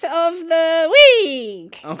fact of the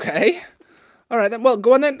week. Okay. All right then. Well,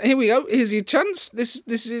 go on then. Here we go. Here's your chance. This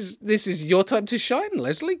is your time to shine,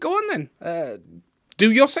 Leslie. Go on then.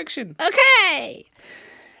 Do your section. Okay.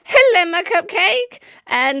 Hello, my cupcake,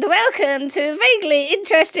 and welcome to vaguely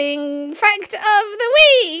interesting fact of the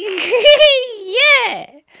week.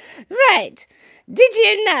 Yeah. Right. Did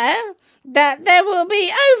you know that there will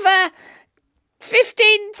be over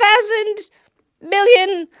 15,000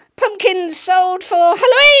 million pumpkins sold for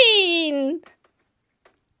Halloween?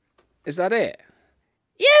 Is that it?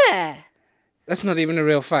 Yeah. That's not even a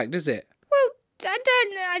real fact, is it? Well,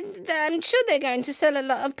 I'm sure they're going to sell a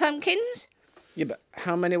lot of pumpkins. Yeah, but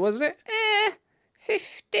how many was it?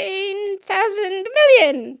 15,000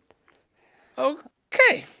 million.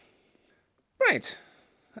 Okay. Right.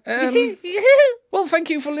 Well, thank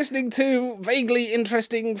you for listening to Vaguely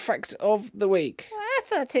Interesting Fact of the Week. I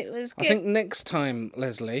thought it was good. I think next time,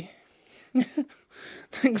 Leslie, you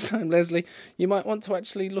might want to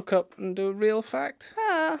actually look up and do a real fact.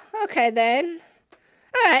 Oh, okay then.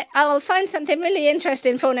 All right, I will find something really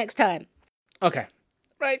interesting for next time. Okay.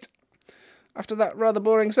 Right. After that rather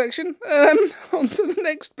boring section, on to the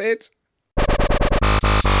next bit.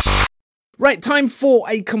 Right, time for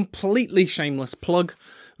a completely shameless plug.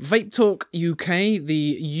 VTUK UK,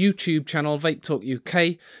 the YouTube channel VTUK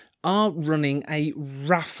UK, are running a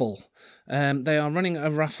raffle. They are running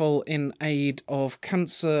a raffle in aid of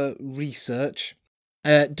cancer research.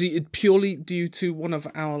 Purely due to one of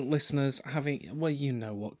our listeners having... Well, you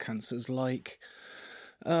know what cancer's like.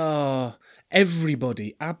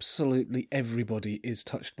 Everybody, absolutely everybody is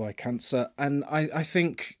touched by cancer. And I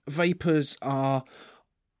think vapers are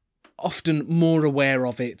often more aware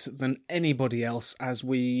of it than anybody else, as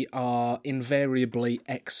we are invariably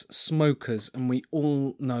ex-smokers and we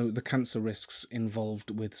all know the cancer risks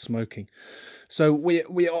involved with smoking. So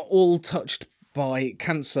we are all touched by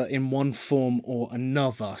cancer in one form or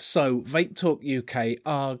another. So VTUK UK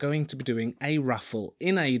are going to be doing a raffle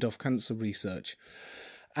in aid of cancer research,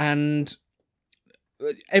 and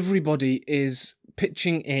everybody is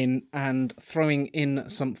pitching in and throwing in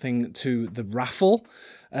something to the raffle.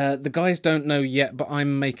 The guys don't know yet, but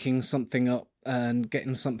I'm making something up and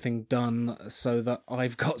getting something done so that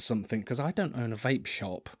I've got something, because I don't own a vape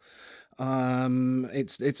shop.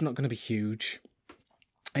 It's not going to be huge.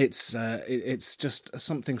 It's just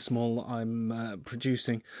something small I'm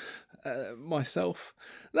producing myself.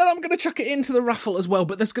 Then I'm going to chuck it into the raffle as well,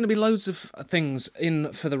 but there's going to be loads of things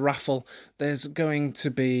in for the raffle. There's going to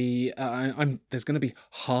be there's going to be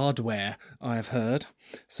hardware, I've heard.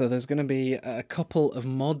 So there's going to be a couple of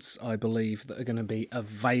mods, I believe, that are going to be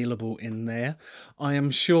available in there. I am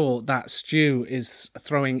sure that Stu is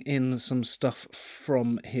throwing in some stuff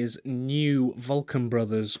from his new Vulcan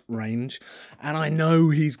Brothers range, and I know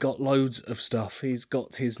he's got loads of stuff. He's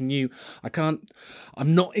got his new...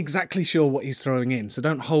 I'm not exactly sure what he's throwing in, so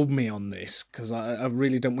don't hold me on this, because I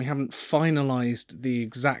really don't. We haven't finalised the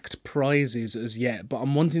exact prizes as yet, but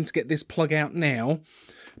I'm wanting to get this plug out now,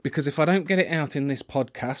 because if I don't get it out in this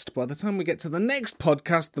podcast, by the time we get to the next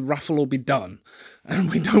podcast, the raffle will be done. And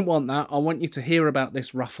we don't want that. I want you to hear about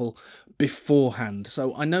this raffle beforehand.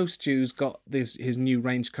 So I know Stu's got his new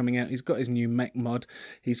range coming out. He's got his new mech mod.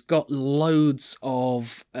 He's got loads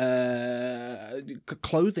of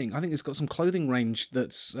clothing. I think he's got some clothing range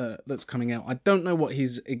that's coming out. I don't know what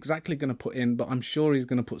he's exactly going to put in, but I'm sure he's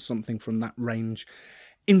going to put something from that range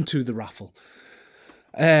into the raffle.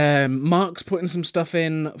 Mark's putting some stuff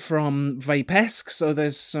in from Vape-esque, so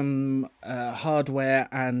there's some hardware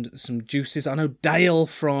and some juices. I know Dale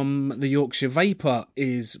from the Yorkshire Vapor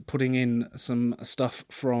is putting in some stuff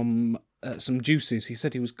from some juices. He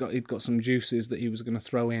said he'd got some juices that he was going to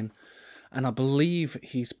throw in, and I believe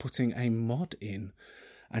he's putting a mod in,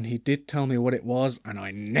 and he did tell me what it was, and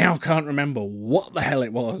I now can't remember what the hell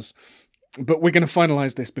it was. But we're going to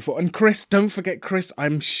finalise this before. And Chris, don't forget Chris.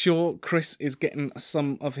 I'm sure Chris is getting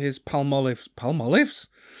some of his Palmolives.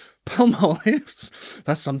 Palmolives?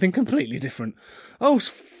 That's something completely different. Oh,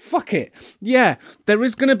 fuck it. Yeah, there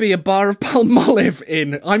is going to be a bar of Palmolive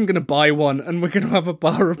in. I'm going to buy one, and we're going to have a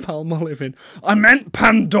bar of Palmolive in. I meant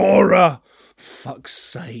Pandora! Fuck's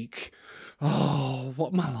sake. Oh,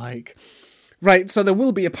 what am I like? Right, so there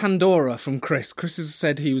will be a Pandora from Chris. Chris has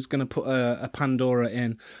said he was going to put a Pandora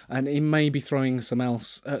in, and he may be throwing some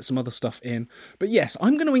other stuff in. But yes,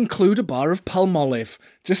 I'm going to include a bar of Palmolive,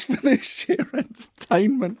 just for the sheer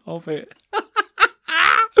entertainment of it.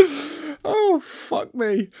 Oh, fuck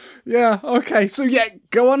me. Yeah, okay. So yeah,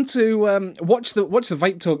 go on to watch the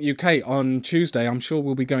Vape Talk UK on Tuesday. I'm sure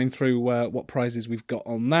we'll be going through what prizes we've got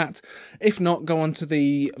on that. If not, go on to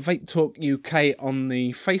the Vape Talk UK on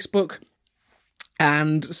the Facebook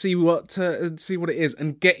and see what it is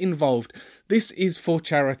and get involved. This is for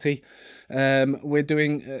charity. We're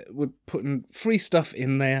putting free stuff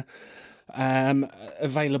in there.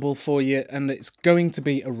 Available for you, and it's going to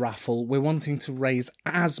be a raffle. We're wanting to raise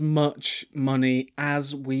as much money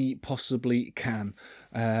as we possibly can.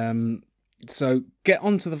 So get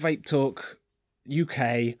onto the Vape Talk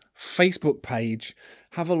UK Facebook page,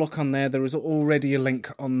 have a look on there. There is already a link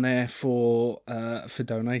on there for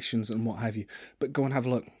donations and what have you, but go and have a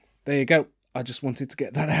look. There you go. I just wanted to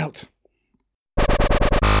get that out.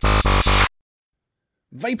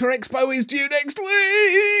 Vapor Expo is due next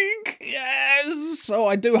week! Yes! So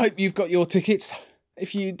I do hope you've got your tickets.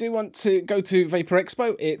 If you do want to go to Vapor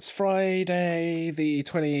Expo, it's Friday the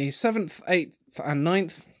 27th, 8th and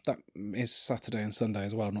 9th. That is Saturday and Sunday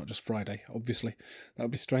as well, not just Friday, obviously. That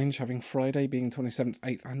would be strange, having Friday being 27th,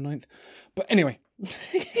 8th and 9th. But anyway.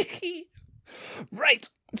 Right.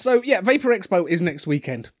 So yeah, Vapor Expo is next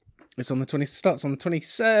weekend. It's starts on the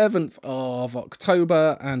 27th of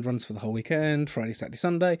October and runs for the whole weekend, Friday, Saturday,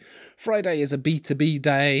 Sunday. Friday is a B2B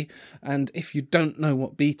day, and if you don't know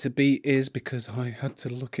what B2B is, because I had to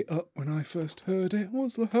look it up when I first heard it,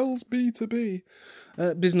 what the hell's B2B?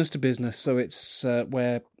 Business to business, so it's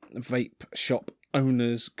where vape shop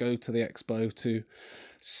owners go to the expo to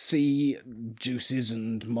see juices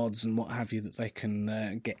and mods and what have you that they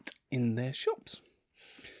can get in their shops.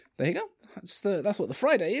 There you go. That's what the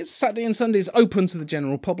Friday is. Saturday and Sunday is open to the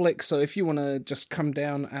general public, so if you want to just come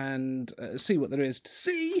down and see what there is to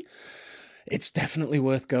see, it's definitely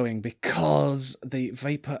worth going, because the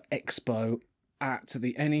Vapor Expo at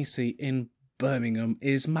the NEC in Birmingham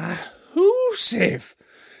is massive.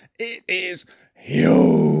 It is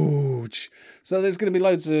huge. So there's going to be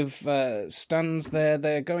loads of stands there.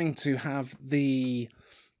 They're going to have the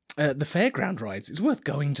fairground rides. It's worth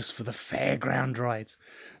going just for the fairground rides.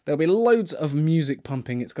 There'll be loads of music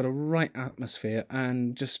pumping. It's got a right atmosphere,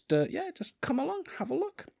 and just come along, have a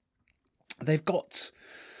look. They've got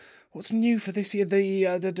what's new for this year.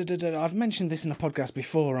 I've mentioned this in a podcast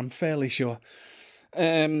before, I'm fairly sure.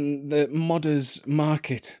 The Modders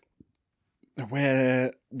Market,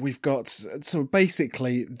 where we've got, so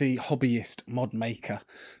basically the hobbyist mod maker.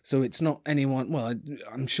 So it's not anyone, well,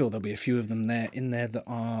 I'm sure there'll be a few of them in there that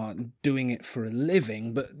are doing it for a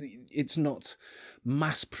living, but it's not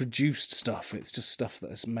mass-produced stuff. It's just stuff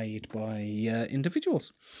that is made by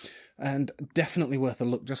individuals. And definitely worth a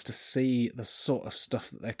look just to see the sort of stuff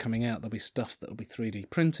that they're coming out. There'll be stuff that will be 3D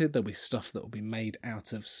printed. There'll be stuff that will be made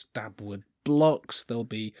out of stabwood blocks. There'll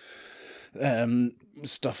be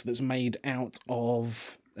stuff that's made out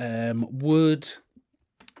of wood.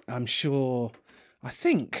 I'm sure. I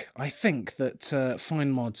think that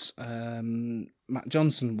Fine Mods, Matt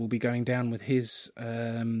Johnson, will be going down with his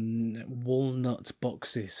walnut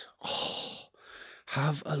boxes. Oh,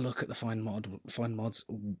 have a look at the Fine Mods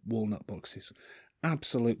walnut boxes.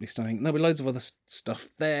 Absolutely stunning. There'll be loads of other stuff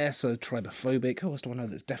there. So Tribophobic. Who else do I know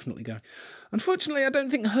that's definitely going? Unfortunately, I don't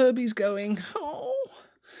think Herbie's going. Oh.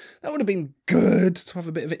 That would have been good to have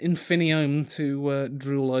a bit of an Infiniome to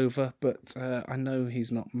drool over, but I know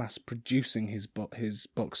he's not mass-producing his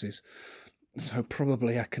boxes, so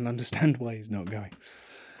probably I can understand why he's not going.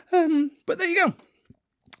 But there you go.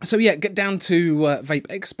 So yeah, get down to Vape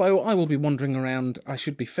Expo. I will be wandering around. I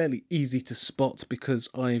should be fairly easy to spot because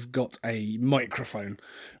I've got a microphone,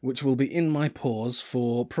 which will be in my paws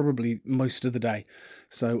for probably most of the day.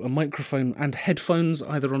 So a microphone and headphones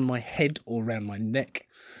either on my head or around my neck.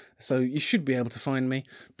 So you should be able to find me.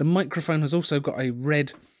 The microphone has also got a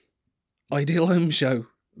red Ideal Home Show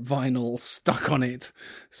vinyl stuck on it.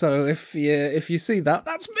 So if you see that,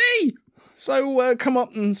 that's me! So come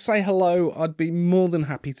up and say hello. I'd be more than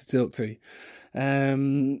happy to talk to you.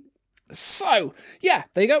 So, yeah,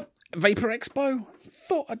 there you go. Vapor Expo.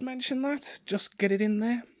 Thought I'd mention that. Just get it in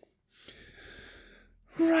there.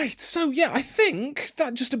 Right, so yeah, I think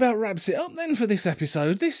that just about wraps it up then for this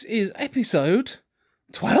episode. This is episode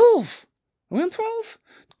 12? Are we on 12?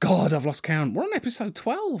 God, I've lost count. We're on episode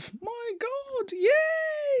 12. My God,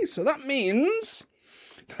 yay! So that means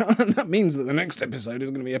that the next episode is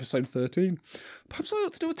going to be episode 13. Perhaps I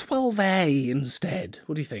ought to do a 12A instead.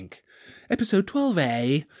 What do you think? Episode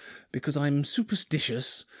 12A, because I'm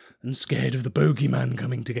superstitious and scared of the bogeyman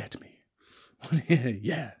coming to get me.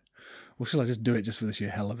 Yeah. Or shall I just do it just for the sheer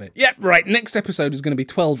hell of it? Yep, right. Next episode is going to be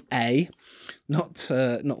 12A, not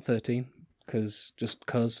 13. Just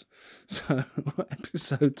cause. So,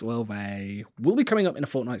 episode 12A will be coming up in a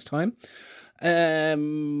fortnight's time.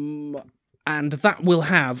 And that will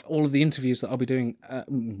have all of the interviews that I'll be doing,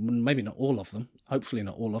 maybe not all of them, hopefully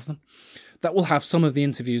not all of them. That will have some of the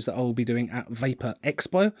interviews that I will be doing at Vapor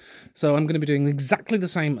Expo. So I'm going to be doing exactly the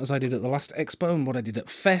same as I did at the last Expo and what I did at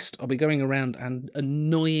Fest. I'll be going around and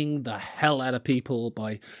annoying the hell out of people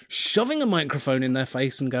by shoving a microphone in their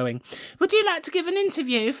face and going, "Would you like to give an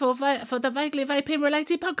interview for the Vaguely Vaping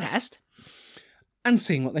related podcast?" And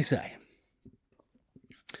seeing what they say.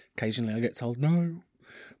 Occasionally I get told no.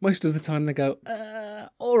 Most of the time they go,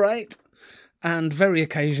 all right. And very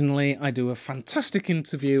occasionally I do a fantastic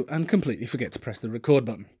interview and completely forget to press the record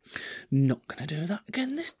button. Not going to do that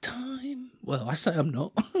again this time. Well, I say I'm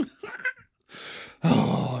not.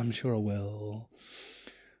 Oh, I'm sure I will.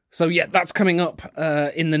 So yeah, that's coming up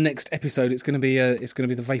in the next episode. It's going to be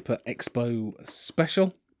the Vapor Expo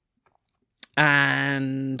special.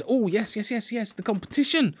 And, oh, yes, the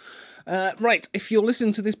competition. Right, if you're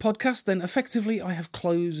listening to this podcast, then effectively I have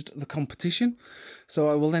closed the competition. So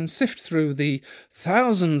I will then sift through the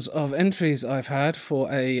thousands of entries I've had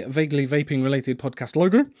for a vaguely vaping-related podcast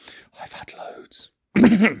logo. I've had loads.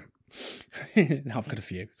 I've got a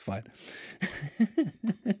few, it's fine.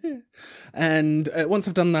 And once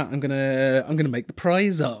I've done that, I'm gonna make the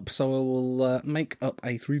prize up. So I will make up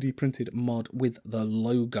a 3D printed mod with the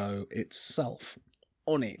logo itself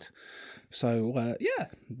on it. So yeah,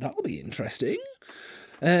 that'll be interesting.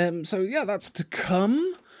 So yeah, that's to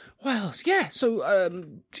come. Well, yeah. So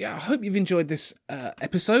yeah, I hope you've enjoyed this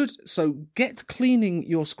episode. So get cleaning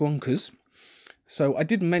your squonkers. So I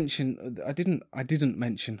didn't mention because I didn't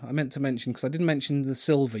mention the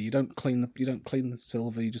silver. You don't clean the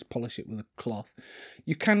silver. You just polish it with a cloth.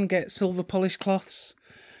 You can get silver polish cloths.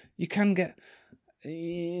 You can get.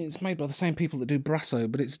 It's made by the same people that do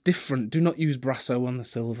Brasso, but it's different. Do not use Brasso on the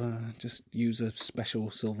silver. Just use a special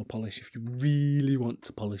silver polish if you really want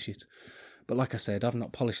to polish it. But like I said, I've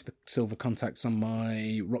not polished the silver contacts on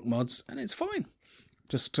my rock mods, and it's fine.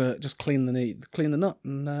 Just clean the nut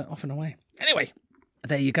and off and away. Anyway,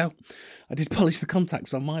 there you go. I did polish the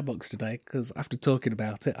contacts on my box today because after talking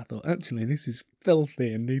about it, I thought actually this is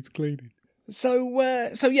filthy and needs cleaning. So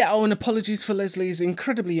yeah. Oh, and apologies for Leslie's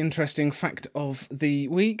incredibly interesting fact of the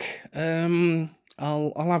week.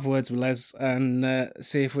 I'll have words with Les and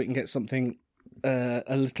see if we can get something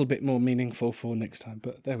a little bit more meaningful for next time.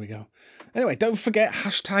 But there we go. Anyway, don't forget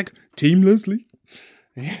 #Team Leslie.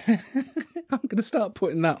 I'm going to start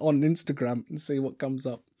putting that on Instagram and see what comes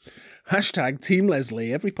up. #Team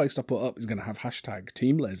Leslie. Every post I put up is going to have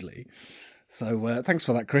 #Team Leslie. So thanks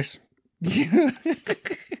for that, Chris.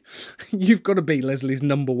 You've got to be Leslie's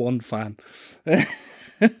 #1 fan.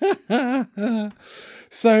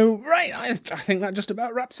 So, right, I think that just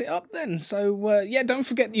about wraps it up then. So, yeah, don't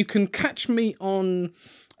forget you can catch me on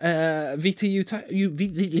VTUK,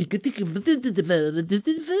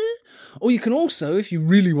 or you can also, if you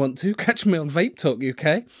really want to, catch me on VTUK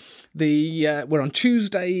UK. We're on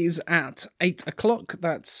Tuesdays at 8 o'clock.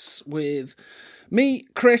 That's with me,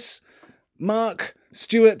 Chris, Mark,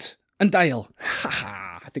 Stuart, and Dale.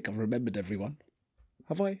 I think I've remembered everyone.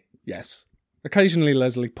 Have I? Yes. Occasionally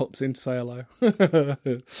Leslie pops in to say hello.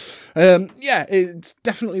 Yeah, it's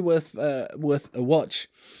definitely worth a watch.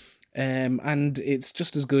 And it's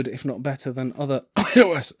just as good, if not better, than other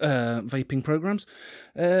iOS vaping programs.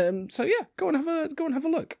 So yeah, go and have a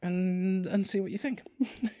look and see what you think.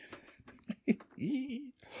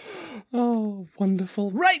 Oh, wonderful.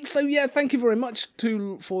 Right, so yeah, thank you very much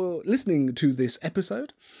for listening to this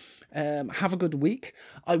episode. Have a good week.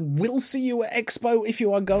 I will see you at Expo. If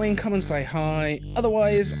you are going, come and say hi.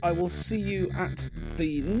 Otherwise, I will see you at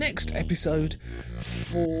the next episode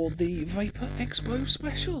for the Vapor Expo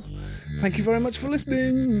special. Thank you very much for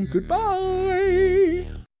listening. Goodbye.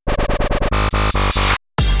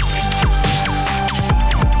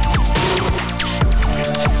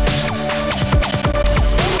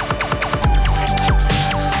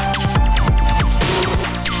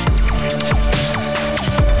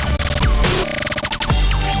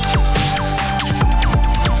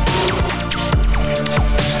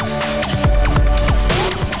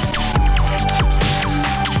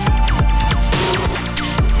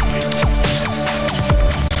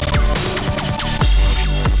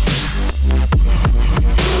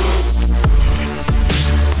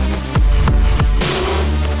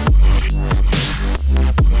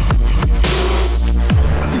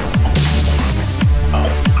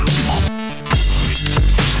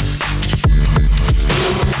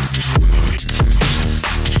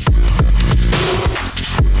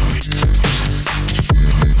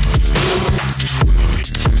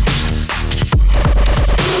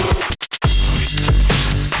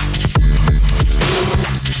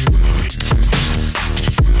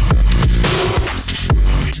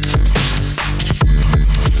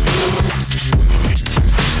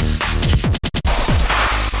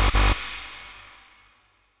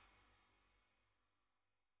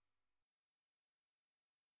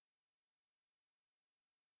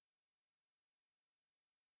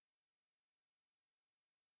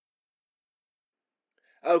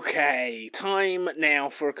 Okay, time now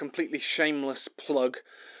for a completely shameless plug.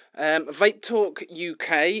 VTUK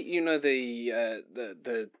UK, you know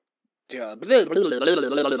the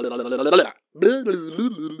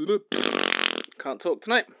can't talk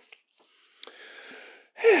tonight.